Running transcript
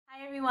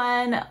Hi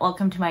everyone,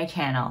 welcome to my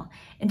channel.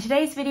 In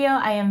today's video,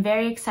 I am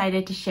very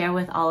excited to share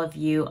with all of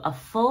you a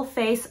full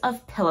face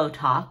of Pillow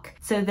Talk.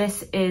 So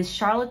this is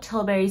Charlotte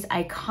Tilbury's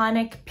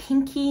iconic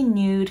pinky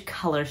nude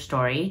color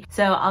story.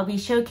 So I'll be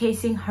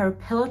showcasing her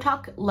Pillow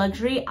Talk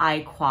Luxury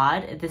Eye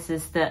Quad. This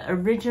is the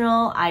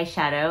original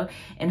eyeshadow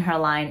in her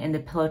line in the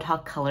Pillow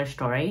Talk color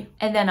story.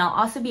 And then I'll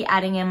also be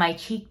adding in my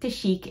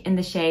Cheek-to-Chic in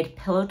the shade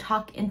Pillow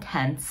Talk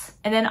Intense.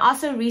 And then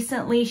also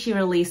recently she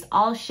released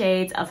all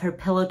shades of her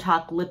Pillow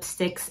Talk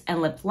lipsticks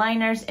and lip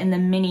liners in the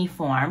mini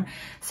form.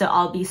 So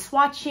I'll be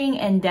swatching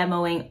and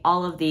demoing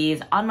all of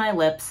these on my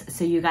lips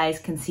so you guys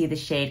can see the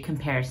shade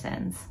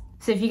comparisons.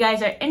 So if you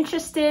guys are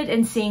interested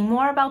in seeing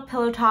more about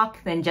Pillow Talk,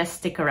 then just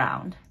stick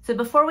around. So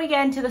before we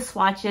get into the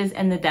swatches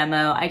and the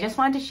demo, I just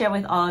wanted to share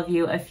with all of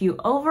you a few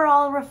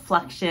overall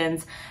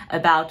reflections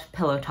about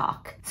Pillow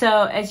Talk.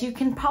 So as you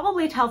can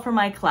probably tell from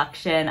my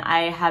collection,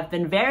 I have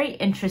been very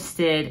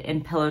interested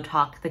in Pillow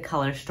Talk, the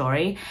color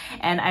story,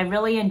 and I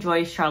really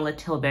enjoy Charlotte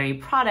Tilbury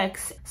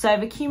products. So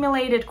I've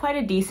accumulated quite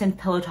a decent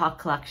Pillow Talk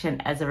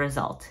collection as a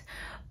result.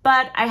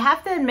 But I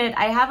have to admit,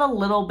 I have a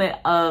little bit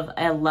of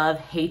a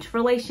love-hate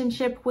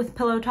relationship with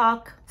Pillow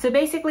Talk. So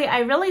basically, I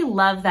really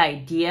love the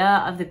idea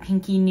of the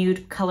pinky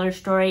nude color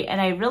story, and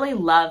I really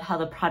love how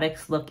the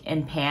products look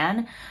in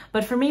pan.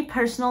 But for me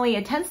personally,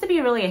 it tends to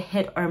be really a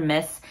hit or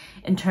miss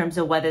in terms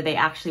of whether they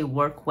actually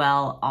work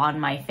well on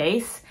my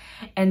face.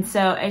 And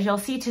so as you'll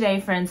see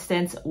today, for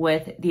instance,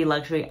 with the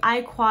Luxury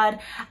Eye Quad,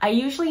 I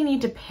usually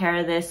need to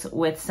pair this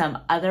with some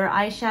other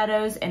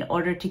eyeshadows in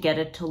order to get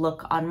it to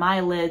look on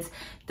my lids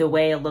the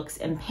way it looks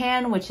in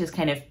pan, which is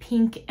kind of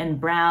pink and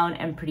brown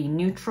and pretty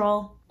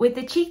neutral. With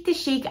the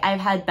Cheek-to-Chic, I've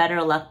had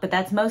better luck, but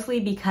that's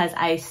mostly because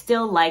I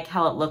still like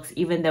how it looks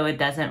even though it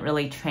doesn't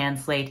really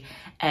translate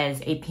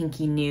as a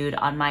pinky nude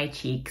on my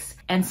cheeks.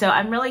 And so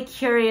I'm really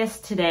curious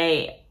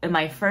today in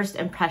my first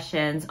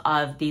impressions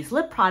of these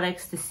lip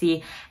products to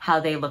see how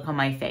they look on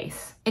my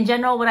face. In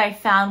general, what I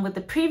found with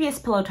the previous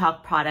Pillow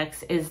Talk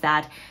products is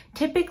that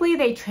typically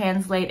they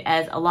translate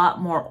as a lot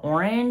more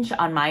orange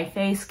on my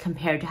face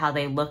compared to how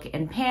they look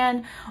in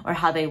pan or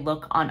how they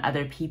look on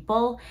other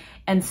people.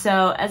 And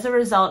so as a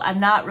result, I'm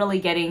not really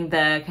getting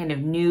the kind of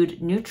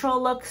nude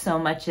neutral look so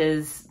much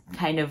as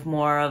kind of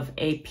more of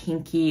a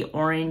pinky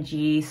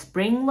orangey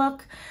spring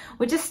look,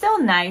 which is still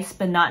nice,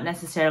 but not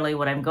necessarily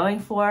what I'm going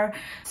for.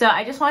 So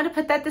I just wanted to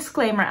put that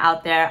disclaimer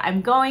out there.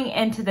 I'm going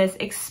into this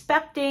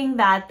expecting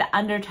that the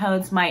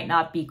undertones might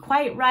not be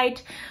quite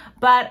right,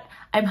 but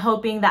I'm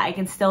hoping that I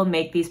can still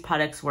make these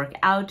products work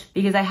out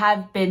because I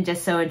have been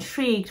just so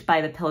intrigued by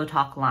the Pillow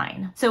Talk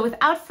line. So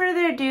without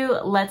further ado,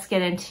 let's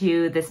get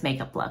into this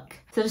makeup look.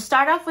 So to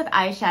start off with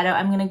eyeshadow,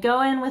 I'm gonna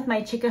go in with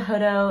my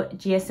Chikuhodo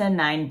GSM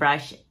 9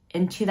 brush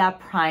into that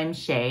prime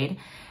shade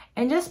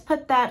and just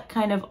put that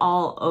kind of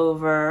all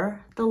over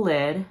the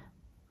lid,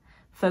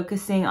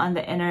 focusing on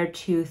the inner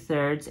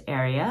 2/3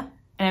 area.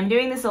 And I'm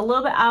doing this a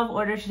little bit out of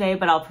order today,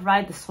 but I'll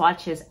provide the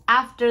swatches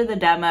after the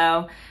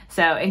demo,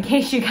 so in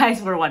case you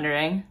guys were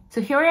wondering.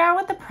 So here we are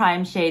with the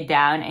prime shade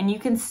down, and you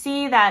can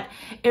see that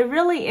it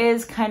really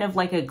is kind of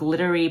like a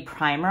glittery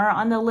primer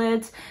on the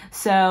lids.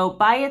 So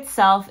by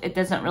itself, it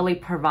doesn't really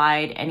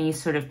provide any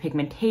sort of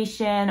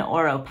pigmentation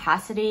or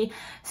opacity.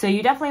 So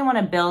you definitely want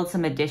to build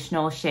some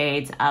additional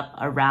shades up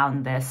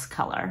around this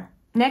color.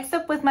 Next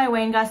up with my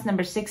Wayne Goss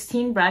number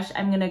 16 brush,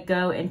 I'm gonna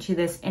go into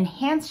this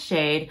enhanced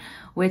shade,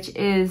 which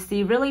is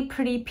the really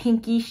pretty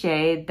pinky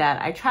shade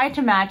that I tried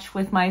to match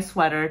with my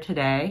sweater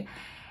today.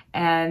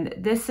 And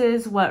this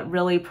is what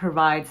really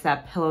provides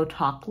that Pillow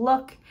Talk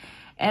look.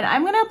 And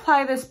I'm gonna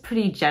apply this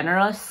pretty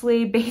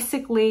generously,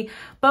 basically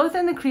both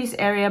in the crease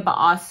area, but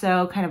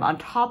also kind of on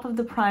top of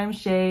the prime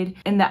shade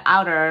in the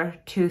outer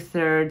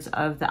 2/3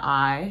 of the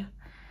eye,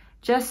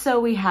 just so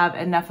we have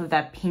enough of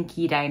that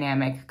pinky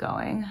dynamic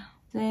going.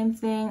 Same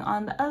thing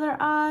on the other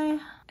eye.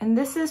 And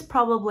this is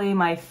probably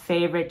my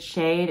favorite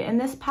shade in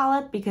this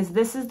palette because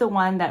this is the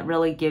one that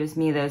really gives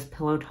me those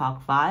Pillow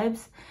Talk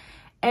vibes.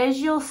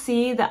 As you'll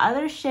see, the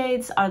other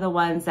shades are the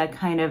ones that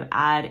kind of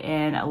add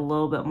in a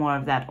little bit more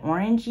of that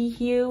orangey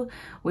hue,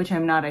 which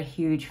I'm not a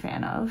huge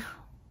fan of.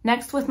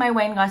 Next, with my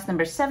Wayne Goss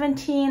number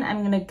 17,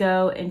 I'm gonna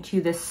go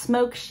into this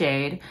smoke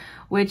shade,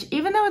 which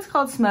even though it's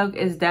called smoke,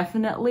 is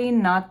definitely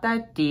not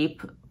that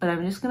deep, but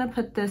I'm just gonna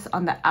put this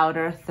on the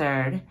outer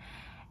third.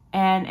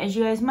 And as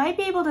you guys might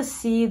be able to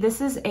see, this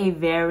is a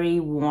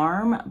very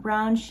warm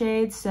brown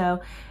shade,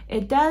 so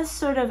it does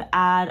sort of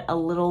add a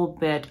little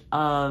bit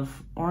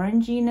of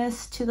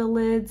oranginess to the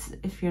lids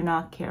if you're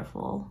not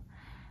careful.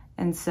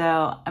 And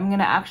so I'm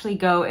gonna actually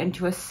go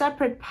into a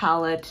separate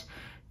palette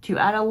to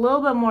add a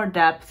little bit more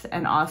depth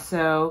and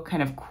also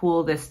kind of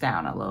cool this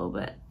down a little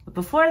bit. But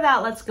before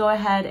that, let's go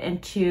ahead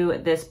into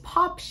this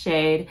pop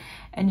shade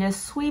and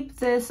just sweep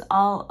this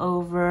all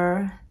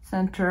over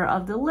center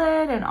of the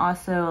lid and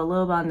also a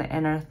little bit on the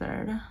inner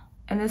third.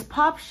 And this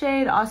pop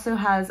shade also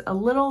has a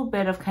little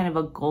bit of kind of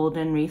a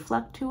golden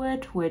reflect to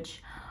it,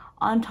 which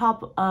on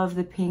top of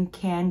the pink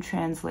can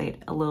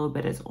translate a little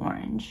bit as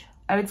orange.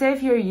 I would say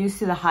if you're used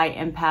to the high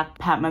impact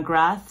Pat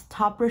McGrath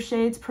topper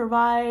shades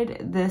provide,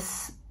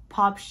 this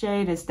pop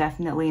shade is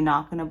definitely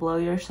not going to blow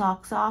your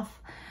socks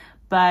off.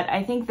 But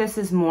I think this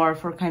is more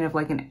for kind of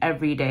like an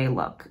everyday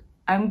look.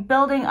 I'm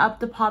building up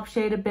the pop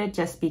shade a bit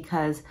just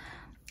because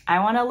I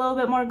want a little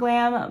bit more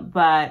glam,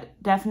 but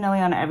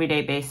definitely on an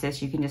everyday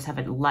basis, you can just have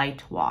a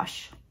light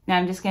wash. Now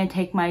I'm just going to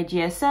take my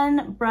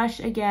GSN brush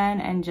again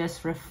and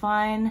just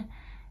refine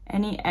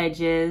any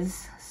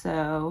edges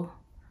so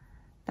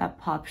that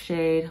pop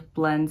shade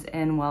blends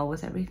in well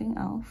with everything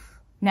else.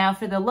 Now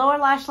for the lower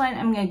lash line,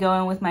 I'm going to go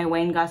in with my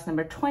Wayne Goss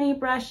number 20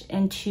 brush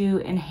into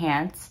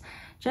Enhance,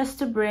 just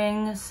to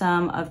bring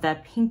some of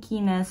that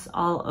pinkiness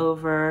all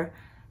over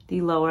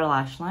the lower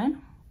lash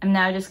line. I'm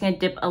now just going to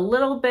dip a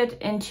little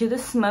bit into the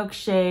smoke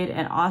shade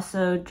and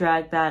also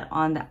drag that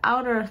on the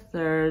outer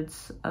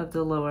thirds of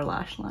the lower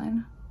lash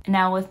line. And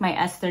now with my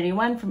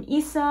S31 from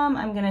Isom,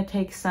 I'm going to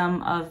take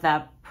some of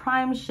that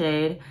prime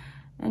shade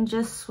and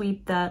just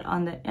sweep that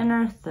on the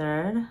inner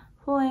third,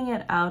 pulling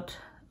it out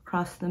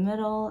across the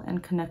middle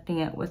and connecting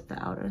it with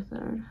the outer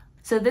third.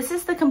 So this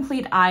is the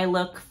complete eye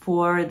look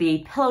for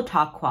the Pillow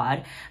Talk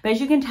quad, but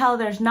as you can tell,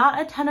 there's not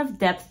a ton of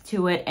depth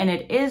to it, and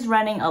it is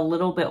running a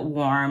little bit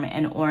warm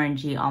and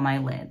orangey on my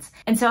lids.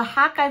 And so a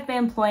hack I've been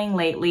employing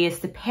lately is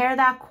to pair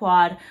that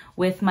quad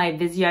with my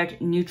Viseart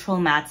Neutral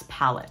Mattes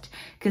palette,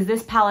 because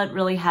this palette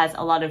really has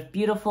a lot of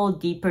beautiful,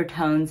 deeper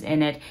tones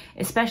in it,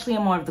 especially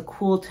in more of the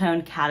cool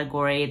tone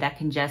category that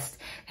can just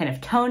kind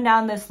of tone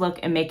down this look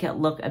and make it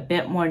look a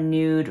bit more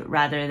nude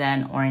rather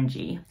than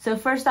orangey. So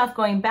first off,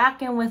 going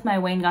back in with my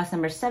Wayne Goss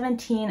number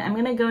 17, I'm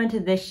going to go into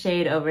this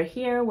shade over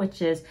here,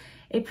 which is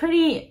a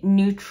pretty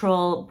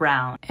neutral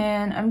brown.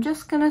 And I'm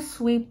just going to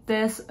sweep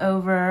this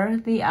over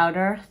the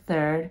outer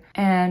third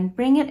and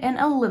bring it in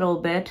a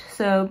little bit.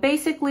 So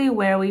basically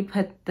where we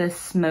put the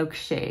smoke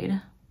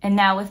shade. And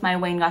now with my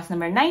Wayne Goss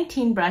number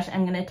 19 brush,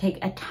 I'm going to take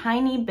a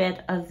tiny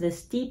bit of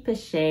this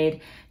deepest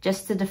shade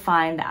just to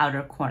define the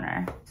outer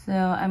corner. So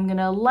I'm going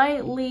to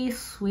lightly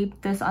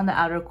sweep this on the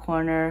outer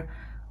corner,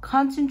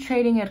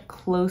 concentrating it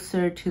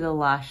closer to the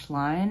lash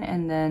line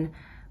and then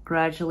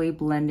gradually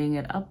blending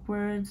it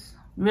upwards.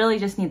 Really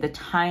just need the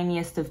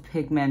tiniest of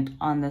pigment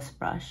on this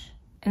brush.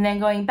 And then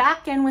going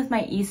back in with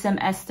my Isom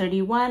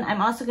S31,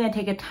 I'm also going to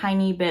take a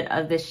tiny bit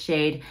of this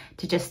shade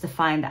to just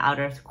define the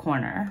outer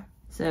corner.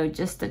 So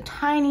just a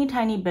tiny,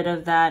 tiny bit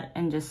of that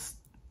and just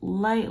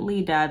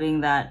lightly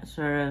dabbing that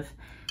sort of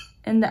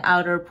in the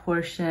outer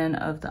portion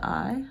of the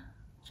eye,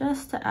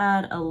 just to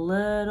add a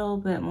little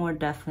bit more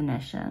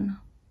definition.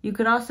 You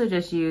could also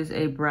just use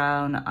a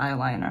brown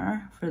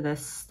eyeliner for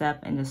this step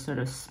and just sort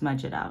of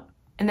smudge it out.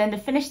 And then to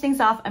finish things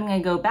off, I'm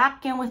going to go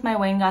back in with my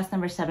Wayne Goss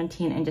number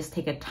 17 and just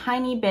take a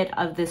tiny bit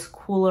of this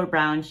cooler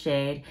brown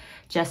shade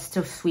just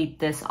to sweep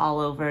this all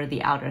over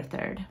the outer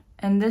third.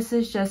 And this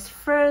is just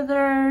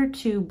further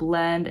to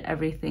blend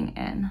everything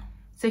in.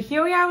 So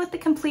here we are with the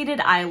completed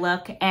eye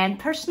look, and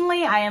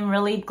personally I am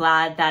really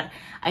glad that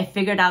I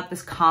figured out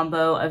this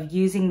combo of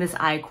using this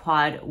eye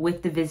quad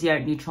with the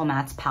Viseart Neutral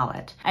Mattes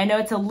palette. I know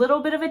it's a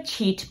little bit of a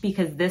cheat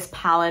because this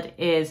palette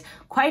is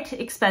quite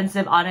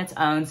expensive on its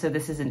own, so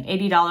this is an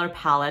 $80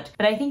 palette,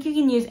 but I think you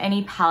can use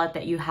any palette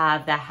that you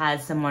have that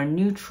has some more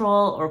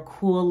neutral or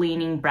cool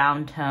leaning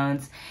brown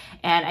tones.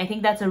 And I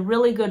think that's a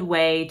really good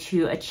way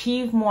to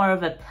achieve more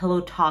of a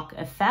Pillow Talk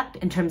effect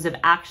in terms of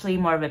actually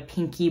more of a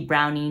pinky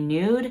brownie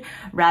nude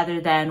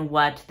rather than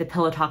what the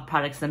Pillow Talk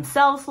products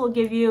themselves will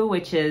give you,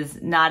 which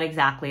is not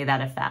exactly that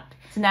effect.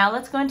 So now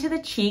let's go into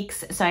the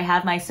cheeks. So I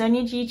have my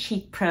Sonia G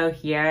Cheek Pro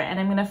here, and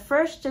I'm gonna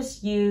first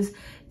just use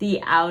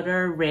the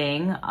outer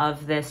ring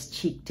of this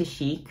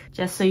Cheek-to-Chic,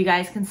 just so you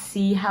guys can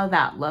see how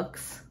that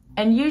looks.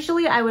 And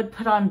usually I would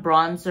put on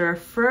bronzer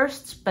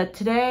first, but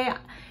today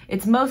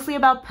it's mostly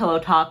about Pillow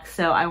Talk,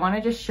 so I want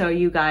to just show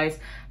you guys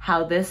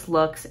how this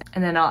looks,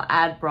 and then I'll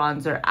add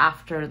bronzer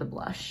after the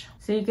blush.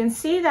 So you can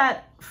see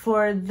that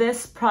for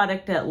this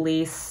product at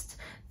least,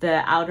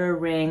 the outer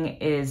ring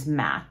is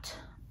matte.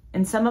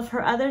 In some of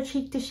her other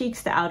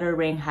Cheek-to-Chics, the outer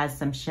ring has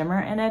some shimmer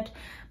in it,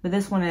 but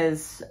this one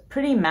is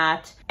pretty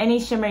matte. Any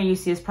shimmer you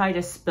see is probably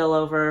just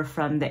spillover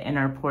from the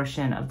inner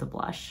portion of the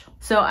blush.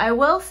 So I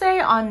will say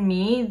on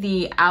me,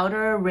 the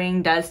outer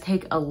ring does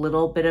take a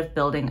little bit of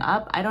building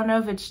up. I don't know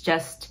if it's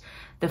just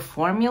the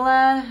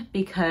formula,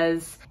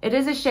 because it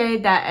is a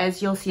shade that,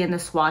 as you'll see in the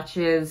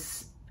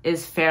swatches,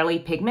 is fairly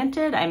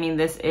pigmented. I mean,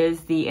 this is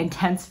the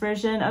intense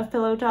version of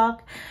Pillow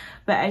Talk,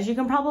 but as you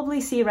can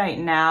probably see right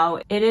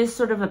now, it is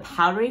sort of a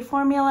powdery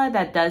formula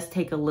that does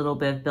take a little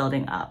bit of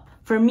building up.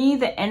 For me,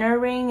 the inner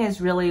ring is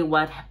really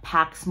what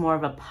packs more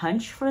of a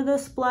punch for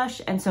this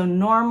blush, and so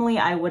normally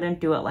I wouldn't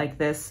do it like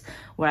this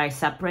where I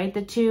separate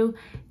the two.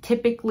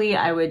 Typically,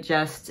 I would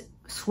just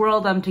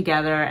swirl them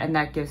together, and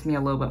that gives me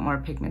a little bit more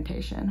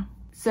pigmentation.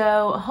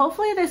 So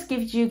hopefully this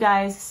gives you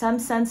guys some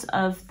sense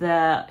of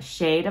the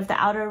shade of the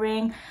outer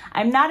ring.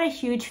 I'm not a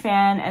huge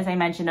fan, as I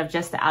mentioned, of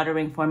just the outer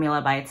ring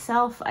formula by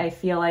itself. I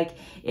feel like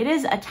it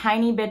is a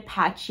tiny bit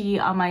patchy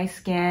on my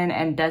skin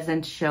and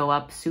doesn't show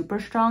up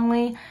super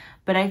strongly,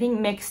 but I think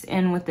mixed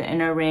in with the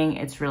inner ring,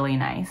 it's really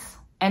nice.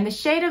 And the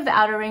shade of the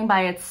outer ring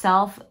by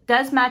itself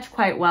does match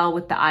quite well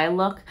with the eye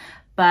look,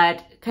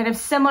 but kind of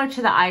similar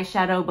to the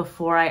eyeshadow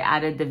before I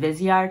added the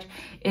Viseart,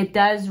 it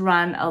does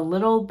run a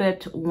little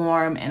bit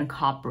warm and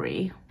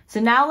coppery. So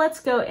now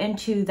let's go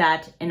into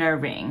that inner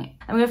ring.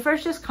 I'm gonna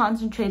first just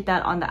concentrate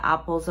that on the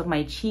apples of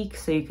my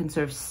cheeks so you can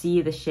sort of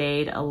see the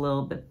shade a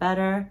little bit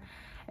better.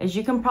 As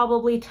you can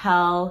probably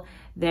tell,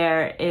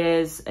 there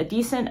is a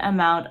decent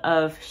amount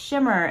of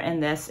shimmer in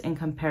this in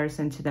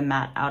comparison to the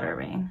matte outer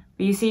ring.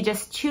 But you see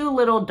just 2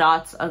 little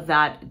dots of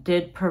that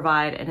did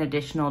provide an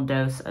additional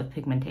dose of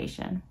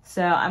pigmentation.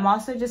 So I'm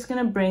also just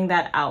gonna bring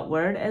that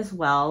outward as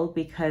well,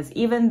 because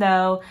even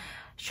though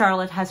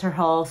Charlotte has her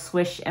whole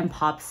swish and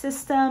pop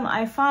system,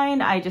 I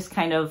find I just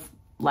kind of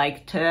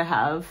like to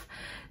have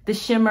the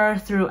shimmer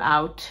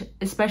throughout,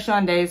 especially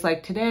on days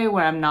like today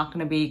where I'm not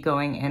gonna be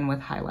going in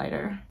with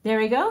highlighter. There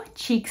we go,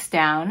 cheeks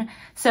down.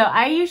 So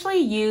I usually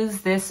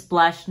use this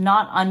blush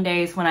not on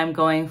days when I'm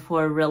going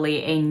for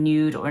really a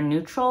nude or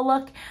neutral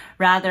look.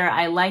 Rather,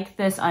 I like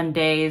this on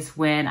days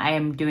when I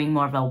am doing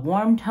more of a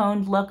warm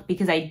toned look,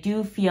 because I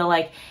do feel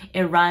like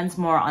it runs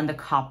more on the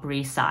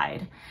coppery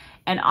side.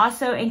 And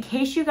also, in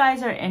case you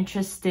guys are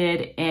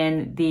interested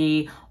in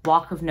the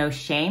Walk of No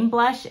Shame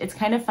blush, it's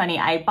kind of funny.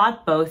 I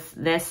bought both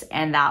this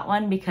and that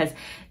one because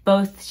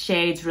both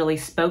shades really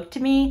spoke to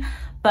me.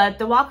 But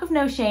the Walk of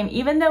No Shame,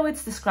 even though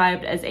it's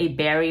described as a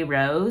berry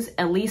rose,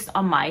 at least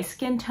on my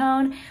skin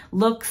tone,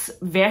 looks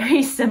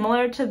very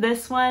similar to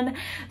this one.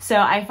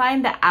 So I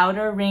find the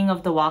outer ring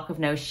of the Walk of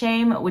No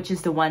Shame, which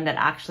is the one that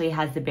actually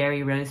has the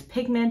berry rose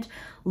pigment,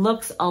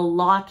 looks a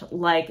lot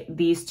like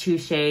these 2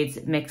 shades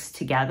mixed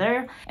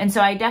together. And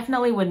so I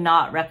definitely would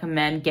not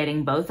recommend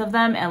getting both of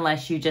them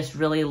unless you just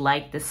really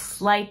like the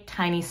slight,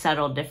 tiny,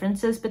 subtle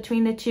differences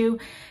between the 2.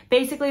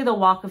 Basically, the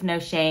Walk of No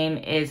Shame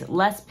is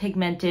less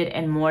pigmented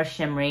and more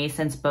shimmery,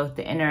 since both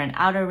the inner and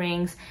outer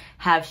rings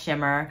have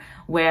shimmer,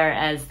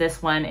 whereas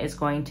this one is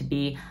going to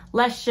be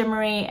less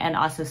shimmery and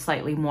also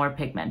slightly more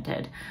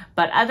pigmented.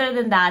 But other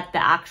than that,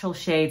 the actual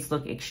shades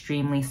look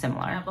extremely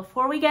similar. Now,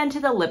 before we get into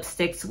the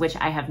lipsticks, which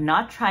I have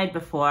not tried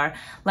before,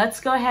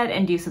 let's go ahead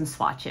and do some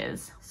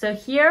swatches. So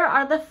here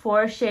are the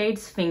 4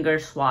 shades finger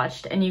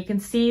swatched, and you can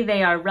see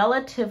they are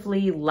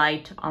relatively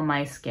light on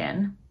my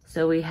skin.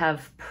 So we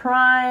have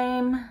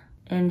Prime,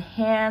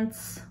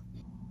 Enhance,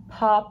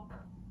 Pop,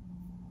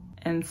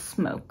 and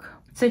Smoke.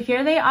 So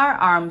here they are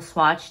arm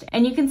swatched,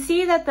 and you can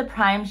see that the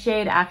Prime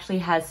shade actually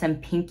has some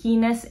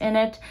pinkiness in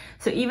it.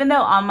 So even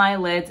though on my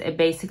lids it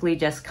basically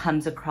just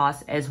comes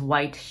across as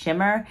white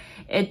shimmer,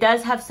 it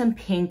does have some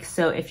pink,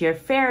 so if you're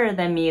fairer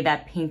than me,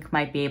 that pink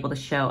might be able to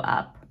show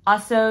up.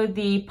 Also,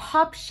 the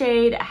Pop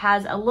shade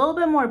has a little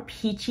bit more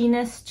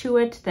peachiness to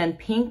it than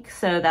pink,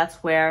 so that's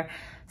where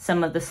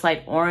some of the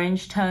slight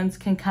orange tones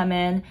can come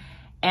in.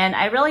 And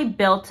I really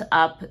built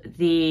up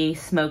the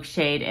Smoke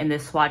shade in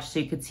this swatch so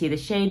you could see the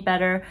shade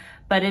better,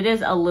 but it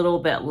is a little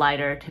bit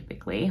lighter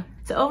typically.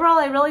 So overall,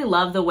 I really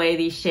love the way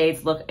these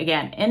shades look,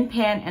 again, in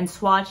pan and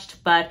swatched,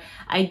 but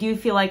I do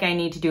feel like I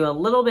need to do a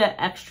little bit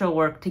extra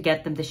work to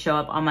get them to show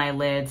up on my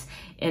lids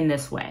in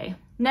this way.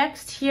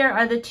 Next, here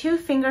are the 2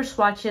 finger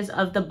swatches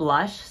of the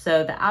blush,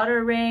 so the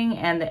outer ring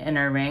and the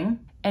inner ring.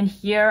 And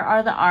here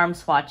are the arm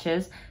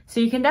swatches.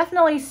 So you can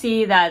definitely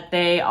see that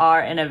they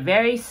are in a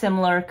very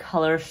similar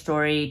color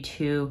story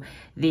to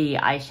the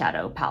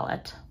eyeshadow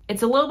palette.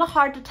 It's a little bit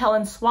hard to tell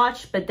in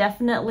swatch, but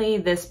definitely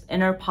this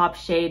inner Pop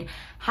shade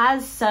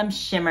has some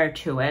shimmer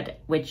to it,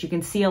 which you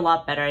can see a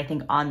lot better, I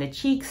think, on the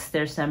cheeks.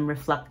 There's some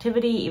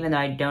reflectivity, even though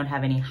I don't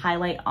have any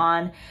highlight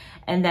on.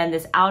 And then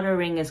this outer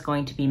ring is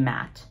going to be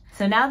matte.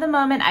 So now the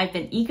moment I've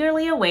been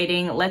eagerly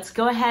awaiting, let's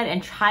go ahead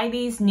and try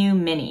these new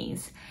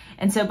minis.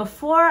 And so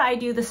before I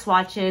do the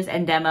swatches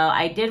and demo,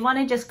 I did want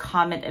to just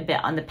comment a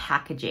bit on the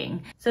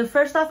packaging. So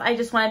first off, I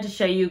just wanted to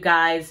show you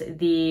guys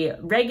the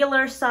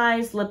regular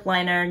size lip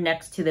liner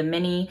next to the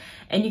mini.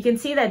 And you can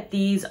see that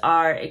these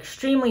are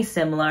extremely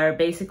similar.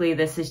 Basically,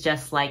 this is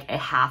just like a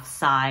half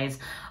size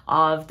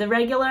of the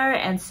regular,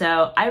 and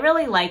so I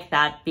really like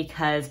that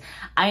because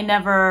I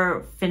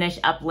never finish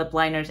up lip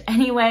liners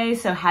anyway,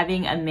 so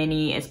having a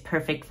mini is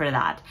perfect for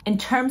that. In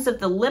terms of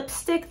the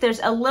lipstick, there's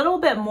a little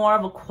bit more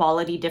of a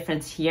quality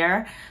difference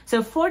here.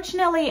 So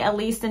fortunately, at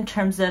least in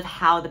terms of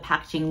how the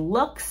packaging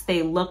looks,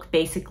 they look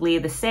basically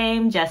the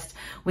same, just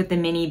with the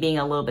mini being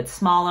a little bit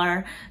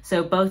smaller.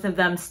 So both of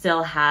them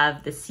still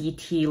have the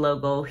CT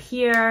logo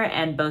here,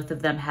 and both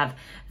of them have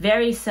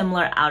very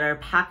similar outer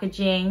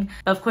packaging.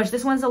 But of course,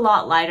 this one's a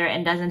lot lighter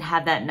and doesn't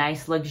have that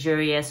nice,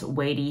 luxurious,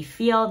 weighty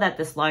feel that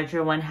this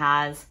larger one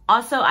has.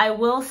 Also, I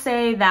will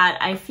say that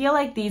I feel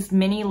like these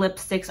mini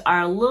lipsticks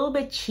are a little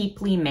bit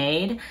cheaply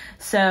made.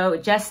 So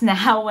just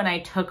now when I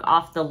took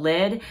off the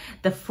lid,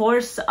 the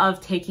force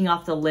of taking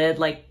off the lid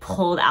like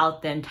pulled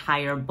out the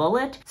entire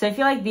bullet. So I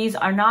feel like these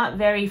are not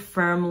very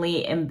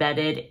firmly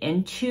embedded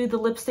into the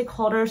lipstick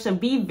holder. So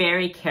be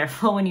very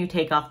careful when you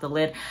take off the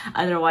lid.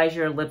 Otherwise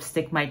your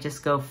lipstick might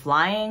just go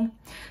flying.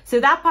 So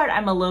that part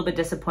I'm a little bit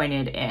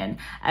disappointed in.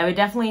 I would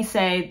definitely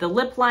say the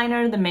lip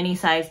liner, the mini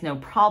size, no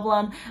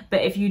problem.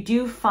 But if you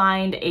do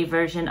find a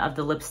version of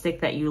the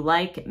lipstick that you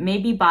like,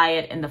 maybe buy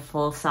it in the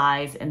full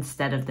size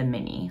instead of the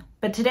mini.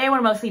 But today we're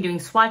mostly doing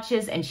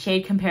swatches and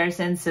shade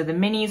comparisons, so the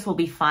minis will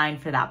be fine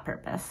for that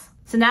purpose.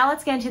 So now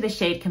let's get into the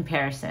shade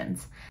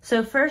comparisons.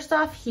 So first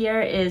off,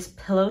 here is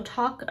Pillow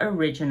Talk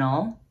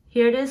Original.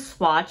 Here it is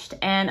swatched,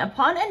 and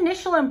upon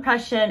initial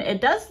impression,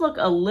 it does look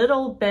a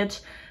little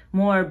bit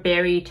more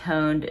berry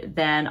toned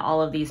than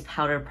all of these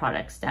powder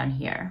products down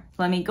here.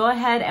 So let me go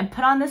ahead and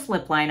put on this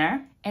lip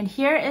liner. And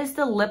here is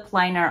the lip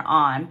liner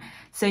on.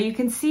 So you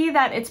can see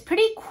that it's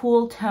pretty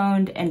cool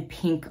toned and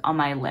pink on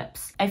my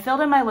lips. I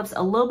filled in my lips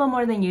a little bit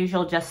more than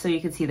usual just so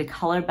you can see the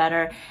color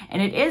better.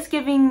 And it is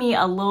giving me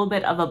a little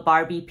bit of a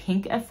Barbie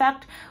pink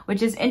effect,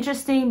 which is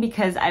interesting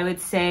because I would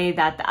say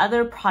that the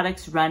other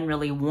products run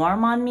really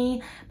warm on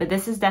me, but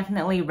this is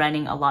definitely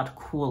running a lot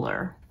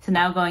cooler. So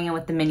now going in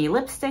with the mini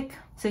lipstick.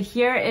 So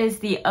here is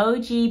the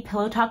OG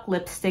Pillow Talk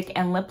lipstick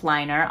and lip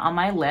liner on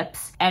my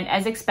lips. And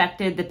as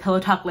expected, the Pillow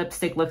Talk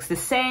lipstick looks the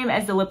same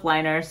as the lip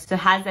liners, so it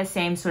has that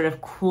same sort of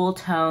cool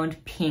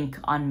toned pink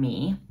on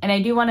me. And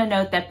I do want to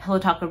note that Pillow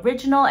Talk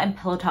Original and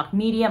Pillow Talk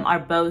Medium are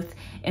both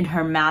in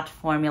her matte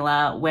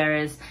formula,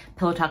 whereas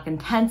Pillow Talk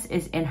Intense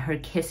is in her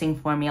kissing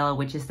formula,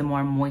 which is the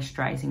more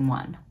moisturizing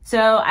one. So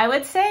I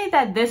would say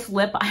that this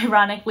lip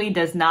ironically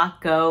does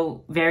not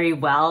go very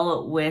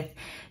well with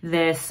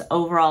this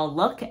overall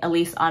look, at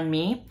least on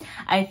me.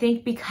 I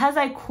think because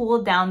I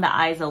cooled down the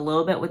eyes a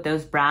little bit with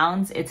those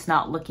browns, it's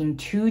not looking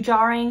too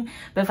jarring.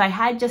 But if I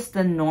had just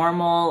the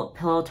normal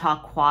Pillow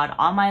Talk quad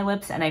on my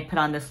lips and I put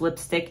on this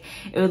lipstick,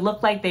 it would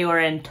look like they were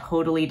in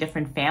totally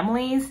different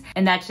families.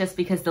 And that's just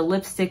because the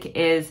lipstick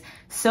is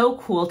so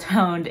cool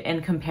toned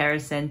in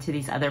comparison to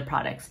these other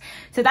products.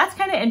 So that's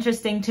kind of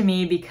interesting to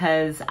me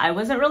because I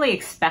wasn't really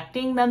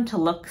expecting them to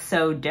look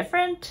so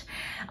different,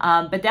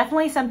 but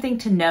definitely something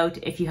to note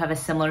if you have a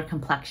similar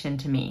complexion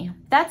to me.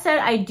 That said,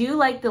 I do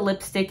like the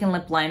lipstick and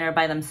lip liner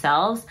by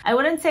themselves. I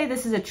wouldn't say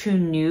this is a true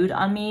nude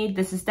on me.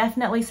 This is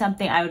definitely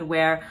something I would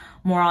wear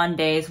more on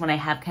days when I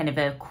have kind of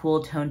a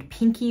cool toned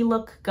pinky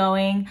look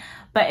going,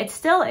 but it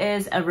still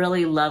is a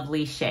really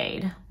lovely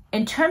shade.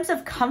 In terms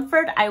of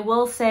comfort, I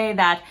will say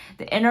that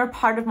the inner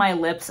part of my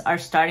lips are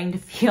starting to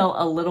feel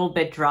a little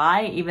bit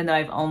dry, even though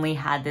I've only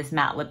had this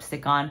matte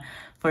lipstick on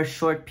for a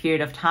short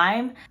period of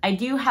time. I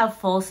do have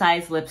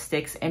full-size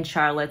lipsticks in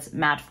Charlotte's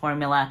matte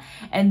formula,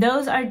 and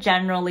those are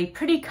generally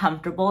pretty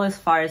comfortable as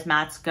far as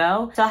mattes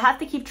go. So I'll have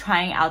to keep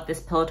trying out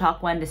this Pillow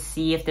Talk one to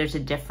see if there's a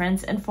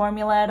difference in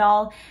formula at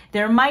all.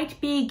 There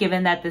might be,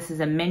 given that this is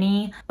a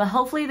mini, but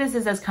hopefully this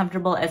is as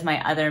comfortable as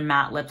my other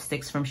matte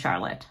lipsticks from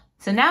Charlotte.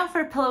 So now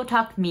for Pillow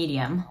Talk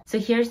Medium. So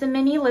here's the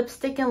mini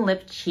lipstick and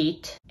lip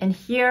cheat. And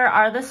here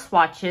are the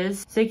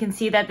swatches. So you can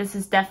see that this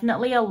is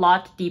definitely a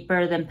lot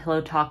deeper than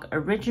Pillow Talk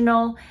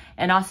Original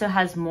and also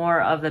has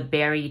more of a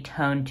berry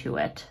tone to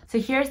it. So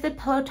here's the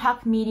Pillow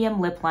Talk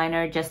Medium lip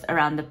liner just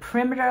around the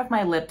perimeter of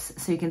my lips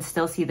so you can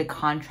still see the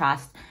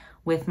contrast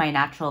with my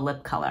natural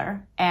lip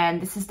color.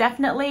 And this is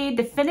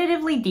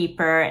definitively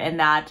deeper in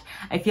that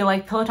I feel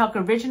like Pillow Talk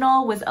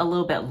Original was a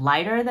little bit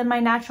lighter than my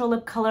natural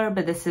lip color,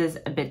 but this is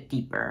a bit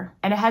deeper.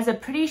 And it has a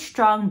pretty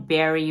strong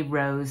berry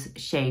rose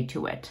shade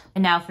to it.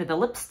 And now for the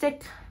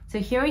lipstick. So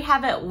here we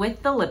have it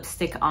with the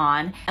lipstick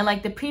on, and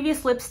like the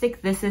previous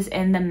lipstick, this is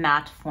in the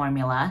matte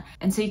formula.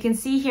 And so you can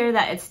see here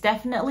that it's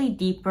definitely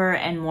deeper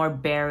and more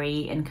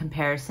berry in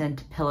comparison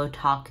to Pillow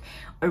Talk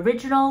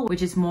Original,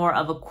 which is more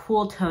of a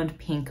cool toned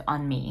pink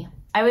on me.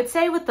 I would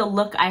say with the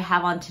look I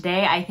have on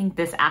today, I think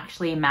this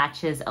actually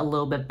matches a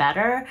little bit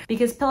better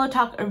because Pillow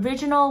Talk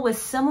Original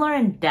was similar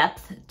in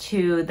depth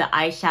to the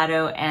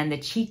eyeshadow and the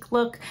cheek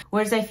look,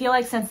 whereas I feel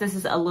like since this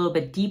is a little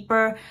bit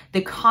deeper, the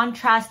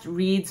contrast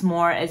reads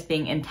more as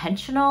being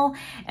intentional,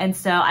 and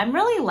so I'm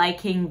really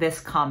liking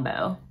this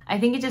combo. I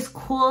think it just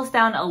cools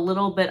down a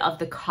little bit of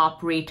the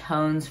coppery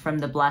tones from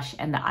the blush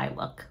and the eye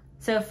look.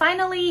 So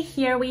finally,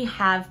 here we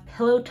have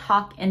Pillow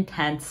Talk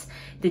Intense,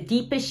 the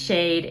deepest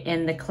shade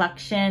in the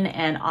collection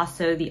and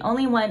also the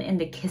only one in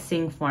the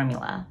kissing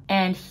formula.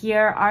 And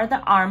here are the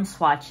arm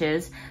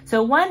swatches.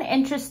 So one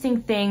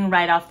interesting thing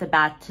right off the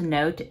bat to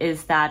note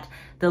is that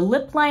the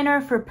lip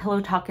liner for Pillow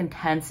Talk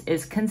Intense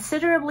is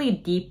considerably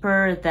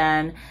deeper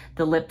than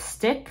the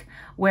lipstick,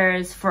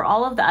 whereas for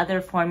all of the other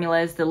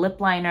formulas, the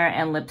lip liner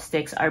and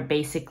lipsticks are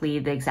basically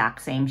the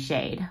exact same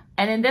shade.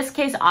 And in this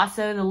case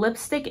also, the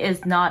lipstick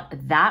is not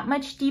that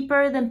much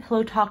deeper than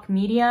Pillow Talk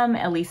Medium,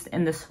 at least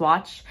in the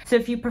swatch. So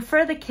if you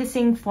prefer the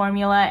kissing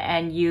formula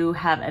and you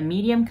have a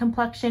medium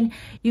complexion,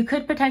 you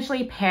could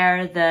potentially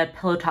pair the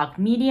Pillow Talk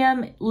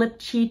Medium lip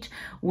cheat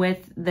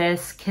with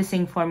this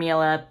kissing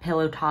formula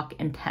Pillow Talk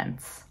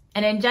Intense.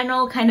 And in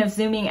general, kind of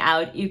zooming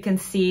out, you can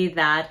see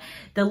that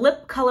the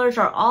lip colors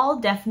are all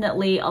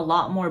definitely a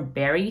lot more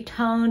berry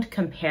toned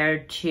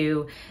compared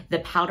to the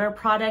powder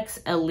products,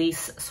 at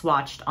least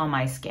swatched on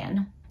my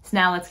skin. So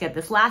now let's get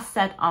this last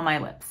set on my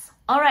lips.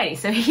 Alrighty,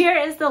 so here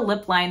is the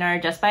lip liner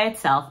just by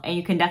itself, and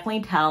you can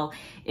definitely tell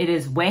it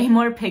is way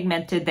more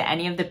pigmented than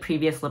any of the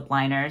previous lip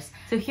liners.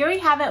 So here we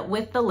have it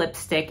with the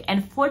lipstick,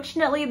 and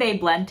fortunately they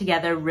blend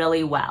together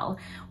really well.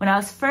 When I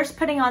was first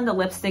putting on the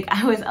lipstick,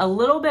 I was a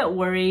little bit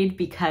worried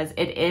because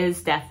it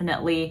is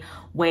definitely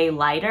way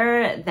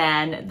lighter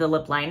than the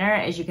lip liner,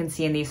 as you can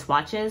see in these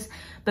swatches.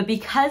 But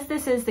because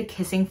this is the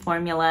kissing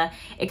formula,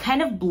 it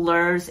kind of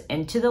blurs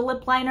into the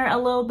lip liner a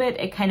little bit.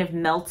 It kind of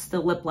melts the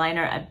lip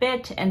liner a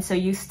bit, and so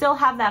you still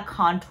have that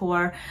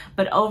contour,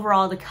 but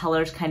overall the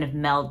colors kind of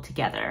meld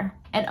together.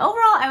 And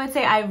overall, I would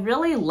say I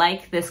really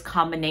like this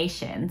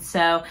combination.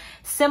 So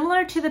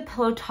similar to the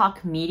Pillow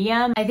Talk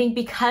Medium, I think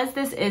because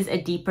this is a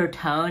deeper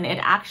tone, it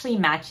actually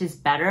matches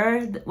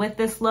better with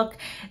this look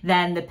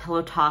than the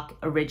Pillow Talk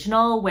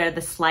Original, where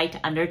the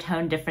slight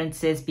undertone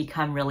differences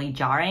become really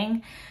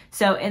jarring.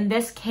 So in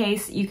this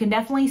case, you can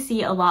definitely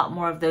see a lot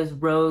more of those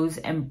rose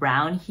and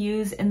brown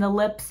hues in the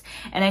lips.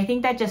 And I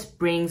think that just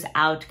brings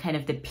out kind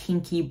of the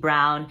pinky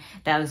brown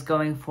that I was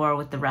going for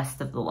with the rest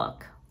of the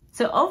look.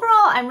 So overall,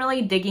 I'm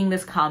really digging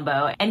this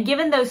combo, and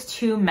given those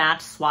two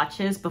matte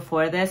swatches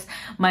before this,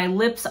 my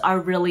lips are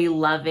really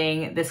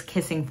loving this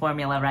kissing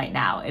formula right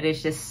now. It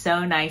is just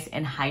so nice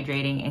and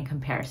hydrating in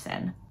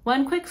comparison.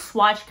 One quick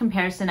swatch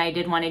comparison I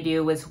did want to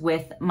do was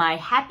with my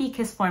Happy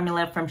Kiss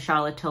formula from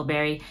Charlotte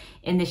Tilbury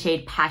in the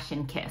shade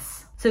Passion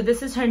Kiss. So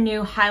this is her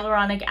new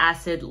hyaluronic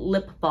acid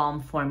lip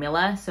balm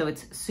formula. So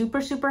it's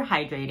super, super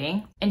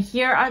hydrating. And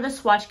here are the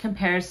swatch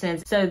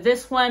comparisons. So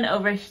this one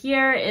over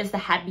here is the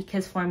Happy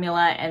Kiss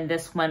formula, and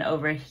this one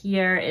over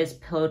here is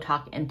Pillow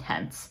Talk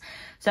Intense.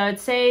 So I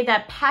would say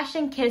that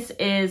Passion Kiss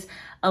is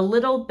a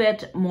little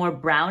bit more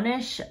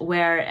brownish,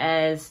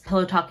 whereas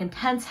Pillow Talk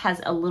Intense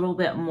has a little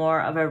bit more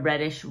of a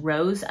reddish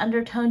rose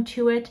undertone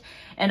to it.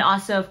 And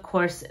also, of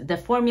course, the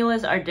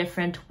formulas are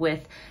different,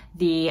 with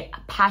the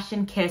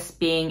Passion Kiss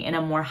being in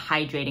a more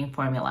hydrating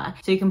formula.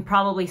 So you can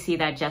probably see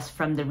that just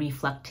from the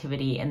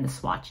reflectivity in the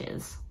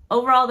swatches.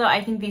 Overall though,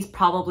 I think these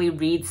probably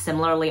read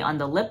similarly on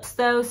the lips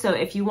though. So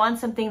if you want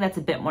something that's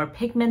a bit more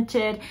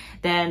pigmented,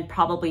 then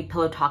probably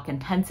Pillow Talk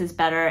Intense is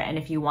better. And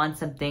if you want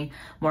something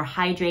more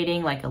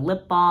hydrating like a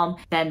lip balm,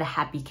 then the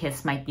Happy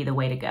Kiss might be the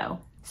way to go.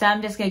 So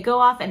I'm just gonna go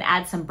off and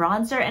add some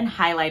bronzer and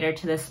highlighter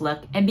to this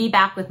look and be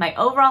back with my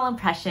overall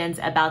impressions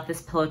about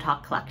this Pillow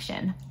Talk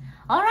collection.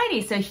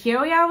 Alrighty, so here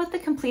we are with the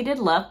completed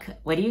look.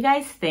 What do you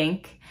guys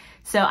think?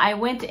 So I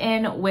went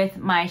in with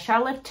my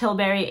Charlotte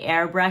Tilbury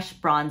Airbrush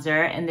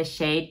bronzer in the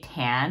shade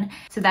Tan.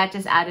 So that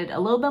just added a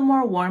little bit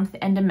more warmth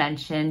and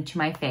dimension to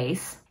my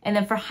face. And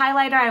then for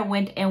highlighter, I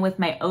went in with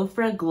my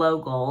Ofra Glow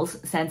Goals,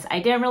 since I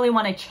didn't really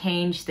want to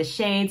change the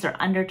shades or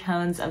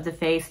undertones of the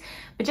face,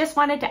 but just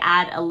wanted to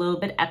add a little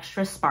bit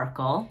extra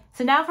sparkle.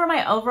 So now for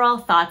my overall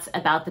thoughts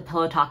about the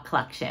Pillow Talk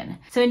collection.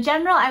 So in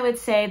general, I would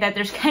say that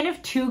there's kind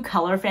of two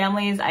color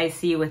families I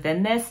see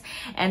within this,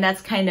 and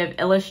that's kind of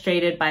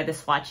illustrated by the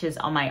swatches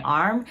on my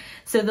arm.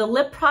 So the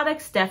lip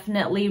products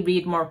definitely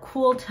read more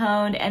cool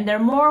toned, and they're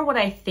more what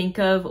I think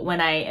of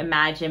when I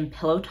imagine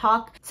Pillow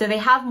Talk. So they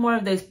have more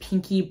of those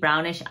pinky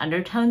brownish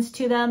undertones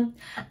to them.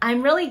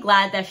 I'm really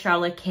glad that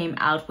Charlotte came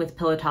out with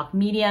Pillow Talk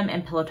Medium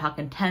and Pillow Talk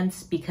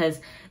Intense, because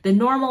the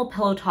normal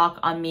Pillow Talk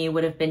on me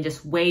would have been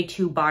just way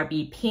too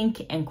Barbie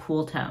pink and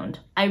cool toned.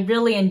 I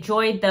really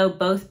enjoyed though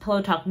both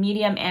Pillow Talk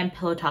Medium and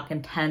Pillow Talk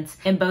Intense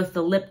in both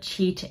the lip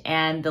cheat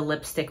and the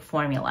lipstick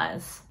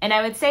formulas. And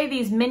I would say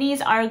these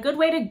minis are a good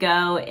way to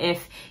go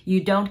if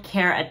you don't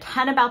care a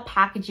ton about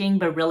packaging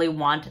but really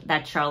want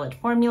that Charlotte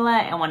formula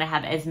and want to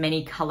have as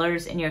many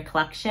colors in your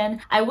collection.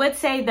 I would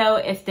say though,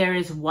 if there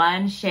is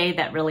one shade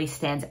that really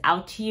stands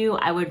out to you,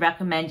 I would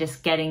recommend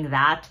just getting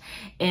that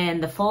in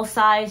the full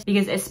size,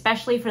 because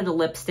especially for the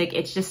lipstick,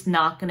 it's just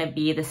not going to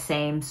be the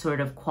same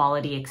sort of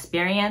quality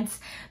experience.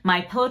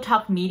 My Pillow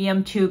Talk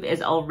Medium tube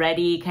is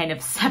already kind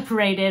of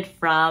separated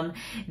from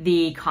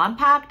the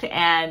compact,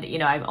 and you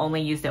know, I've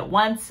only used it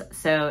once,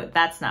 so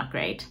that's not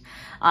great.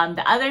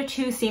 The other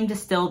two seem to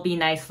still be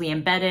nicely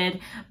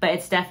embedded, but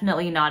it's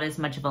definitely not as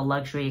much of a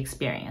luxury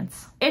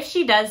experience. If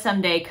she does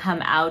someday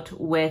come out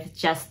with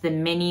just the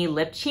mini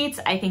lip cheats,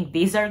 I think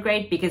these are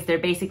great because they're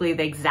basically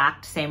the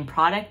exact same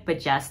product, but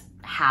just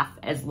half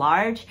as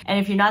large. And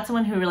if you're not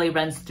someone who really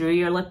runs through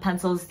your lip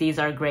pencils, these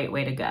are a great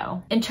way to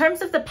go. In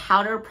terms of the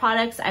powder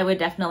products, I would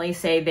definitely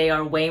say they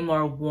are way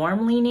more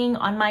warm leaning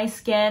on my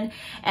skin,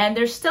 and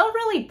they're still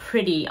really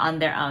pretty on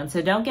their own.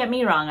 So don't get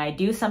me wrong, I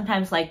do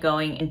sometimes like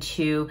going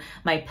into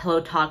my Pillow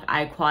Talk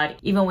Eye Quad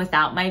even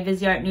without my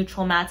Viseart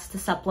neutral mattes to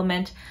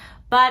supplement.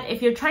 But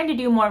if you're trying to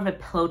do more of a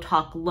Pillow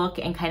Talk look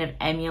and kind of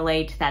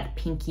emulate that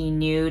pinky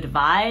nude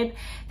vibe,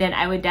 then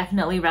I would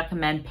definitely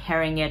recommend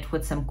pairing it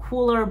with some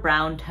cooler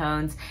brown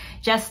tones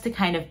just to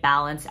kind of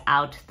balance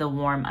out the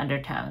warm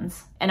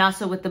undertones. And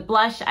also with the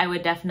blush, I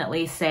would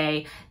definitely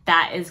say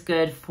that is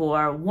good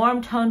for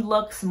warm toned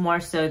looks more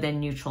so than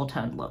neutral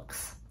toned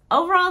looks.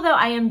 Overall though,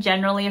 I am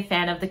generally a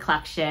fan of the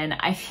collection.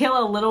 I feel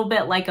a little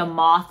bit like a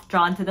moth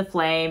drawn to the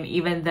flame,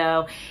 even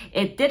though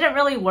it didn't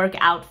really work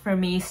out for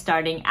me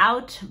starting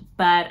out,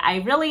 but I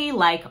really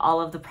like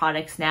all of the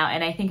products now,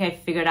 and I think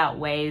I've figured out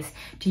ways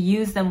to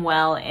use them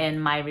well in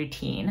my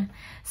routine.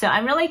 So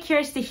I'm really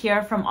curious to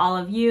hear from all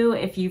of you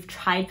if you've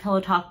tried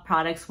Pillow Talk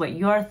products, what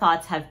your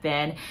thoughts have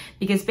been,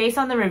 because based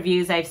on the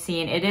reviews I've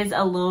seen, it is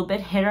a little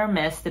bit hit or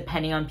miss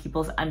depending on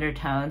people's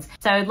undertones.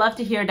 So I would love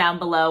to hear down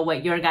below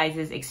what your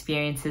guys'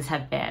 experiences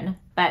have been.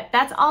 But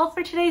that's all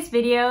for today's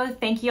video.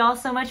 Thank you all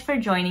so much for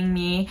joining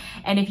me.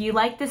 And if you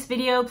like this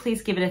video,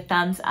 please give it a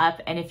thumbs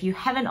up. And if you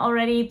haven't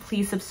already,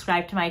 please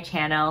subscribe to my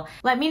channel.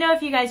 Let me know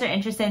if you guys are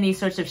interested in these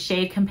sorts of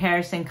shade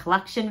comparison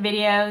collection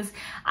videos.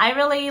 I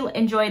really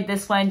enjoyed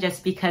this one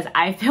just because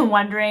I've been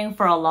wondering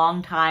for a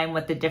long time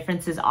what the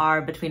differences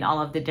are between all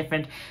of the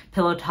different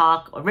Pillow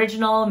Talk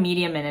original,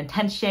 medium, and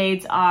intense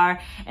shades are,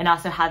 and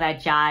also how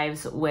that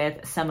jives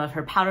with some of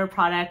her powder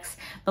products.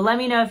 But let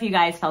me know if you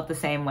guys felt the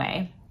same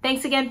way.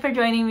 Thanks again for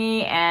joining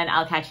me, and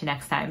I'll catch you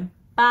next time.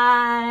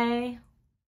 Bye!